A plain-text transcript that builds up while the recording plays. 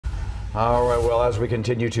All right, well, as we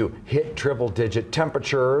continue to hit triple-digit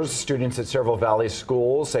temperatures, students at several Valley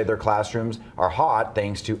schools say their classrooms are hot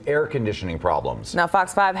thanks to air conditioning problems. Now,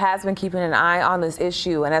 Fox 5 has been keeping an eye on this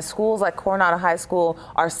issue, and as schools like Coronado High School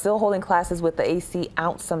are still holding classes with the AC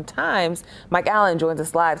out sometimes, Mike Allen joins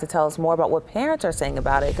us live to tell us more about what parents are saying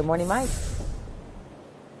about it. Good morning, Mike.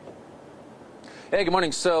 Hey, good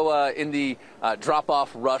morning. So in the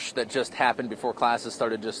drop-off rush that just happened before classes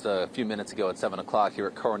started just a few minutes ago at 7 o'clock here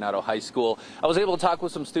at Coronado High School, I was able to talk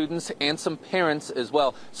with some students and some parents as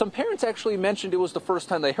well. Some parents actually mentioned it was the first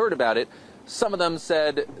time they heard about it. Some of them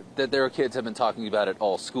said that their kids have been talking about it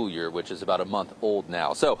all school year, which is about a month old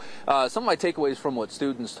now. So some of my takeaways from what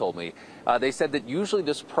students told me, they said that usually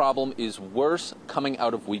this problem is worse coming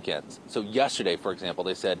out of weekends. So yesterday, for example,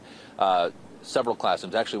 they said several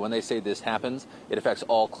classrooms. Actually, when they say this happens, it affects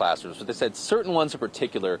all classrooms. But they said certain ones in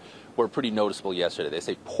particular were pretty noticeable yesterday. They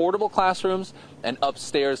say portable classrooms and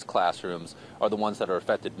upstairs classrooms are the ones that are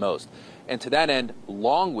affected most. And to that end,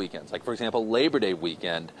 long weekends, like for example, Labor Day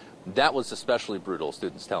weekend, that was especially brutal,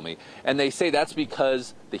 students tell me. And they say that's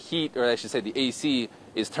because the heat, or I should say the AC,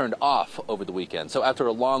 is turned off over the weekend. So after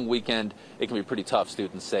a long weekend, it can be pretty tough,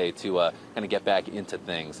 students say, to kind of get back into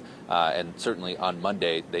things. And certainly on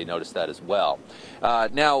Monday, they noticed that as well.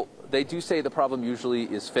 Now, they do say the problem usually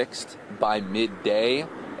is fixed by midday,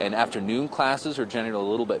 and afternoon classes are generally a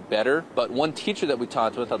little bit better. But one teacher that we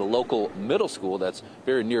talked with at a local middle school that's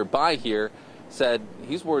very nearby here said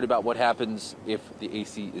he's worried about what happens if the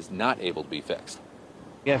AC is not able to be fixed.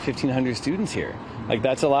 We have 1,500 students here. Like,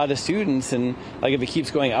 that's a lot of students, and like if it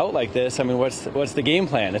keeps going out like this, I mean, what's the game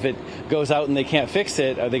plan? If it goes out and they can't fix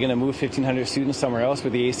it, are they going to move 1,500 students somewhere else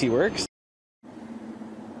where the AC works?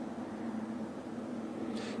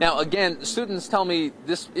 Now, again, students tell me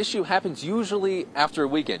this issue happens usually after a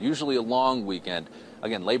weekend, usually a long weekend.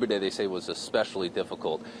 Again, Labor Day, they say, was especially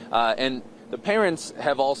difficult. And the parents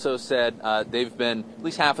have also said they've been, at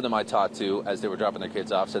least half of them I talked to as they were dropping their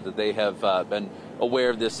kids off, said that they have been aware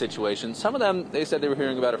of this situation. Some of them, they said they were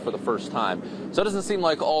hearing about it for the first time. So it doesn't seem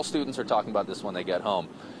like all students are talking about this when they get home.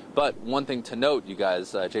 But one thing to note, you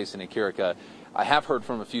guys, Jason and Kirika, I have heard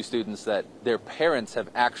from a few students that their parents have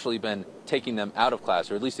actually been taking them out of class,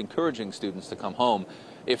 or at least encouraging students to come home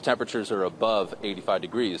if temperatures are above 85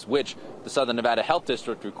 degrees, which the Southern Nevada Health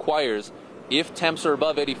District requires. If temps are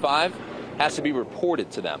above 85, has to be reported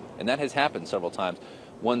to them, and that has happened several times.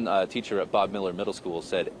 One teacher at Bob Miller Middle School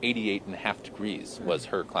said 88.5 degrees was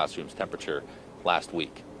her classroom's temperature last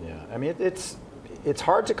week. Yeah, I mean, it's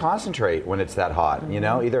hard to concentrate when it's that hot, you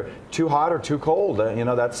know, either too hot or too cold. You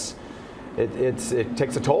know, it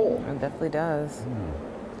takes a toll. It definitely does.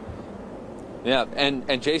 Yeah,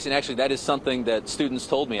 and Jason, actually, that is something that students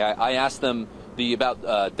told me. I asked them, the about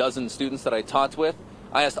a dozen students that I talked with,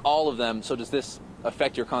 I asked all of them, so does this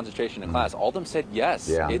affect your concentration in class? All of them said yes,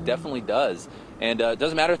 it definitely does. And it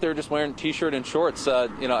doesn't matter if they're just wearing t-shirt and shorts.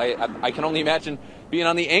 You know, I can only imagine being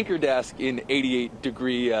on the anchor desk in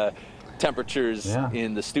 88-degree temperatures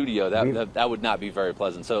in the studio. That would not be very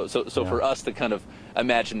pleasant. So for us to kind of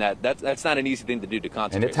imagine that's not an easy thing to do, to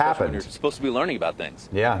concentrate. And it's happened. When you're supposed to be learning about things.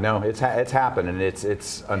 Yeah, no, it's happened, and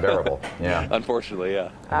it's unbearable. Yeah. Unfortunately,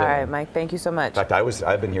 yeah. All right, Mike, thank you so much. In fact,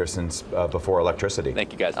 I've been here since before electricity.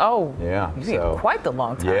 Thank you, guys. Oh, yeah. You've been quite the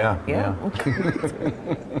long time. Yeah.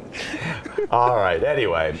 All right.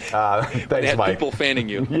 Anyway, thanks, They had Mike. people fanning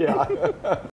you. Yeah.